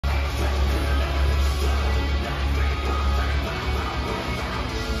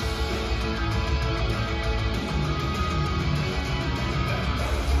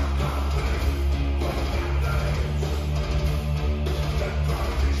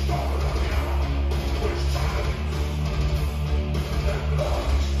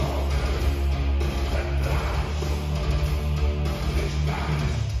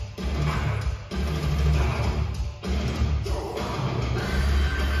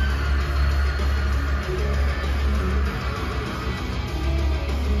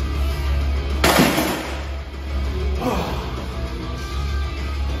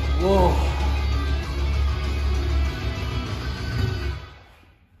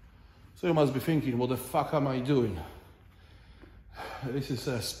So you must be thinking, what the fuck am I doing? This is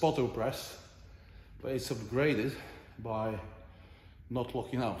a SPOTO press, but it's upgraded by not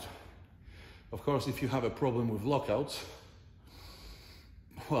locking out. Of course, if you have a problem with lockouts,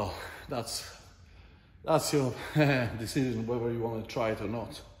 well, that's your decision whether you want to try it or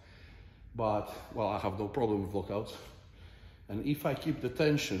not. But, well, I have no problem with lockouts. And if I keep the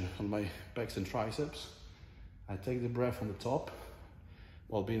tension on my pecs and triceps, I take the breath on the top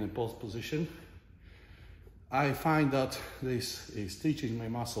while being in pulse position, I find that this is teaching my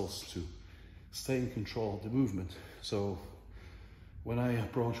muscles to stay in control of the movement. So when I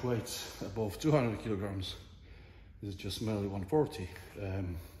approach weights above 200 kilograms, this is just merely 140,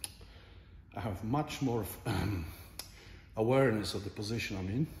 I have much more awareness of the position I'm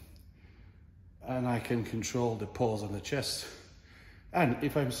in, and I can control the pulse on the chest. And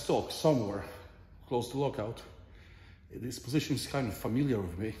if I'm stuck somewhere close to lockout, this position is kind of familiar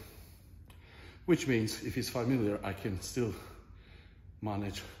with me, which means if it's familiar, I can still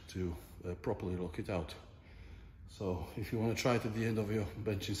manage to properly lock it out. So if you want to try it at the end of your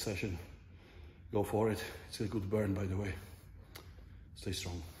benching session, go for it. It's a good burn, by the way. Stay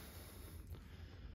strong.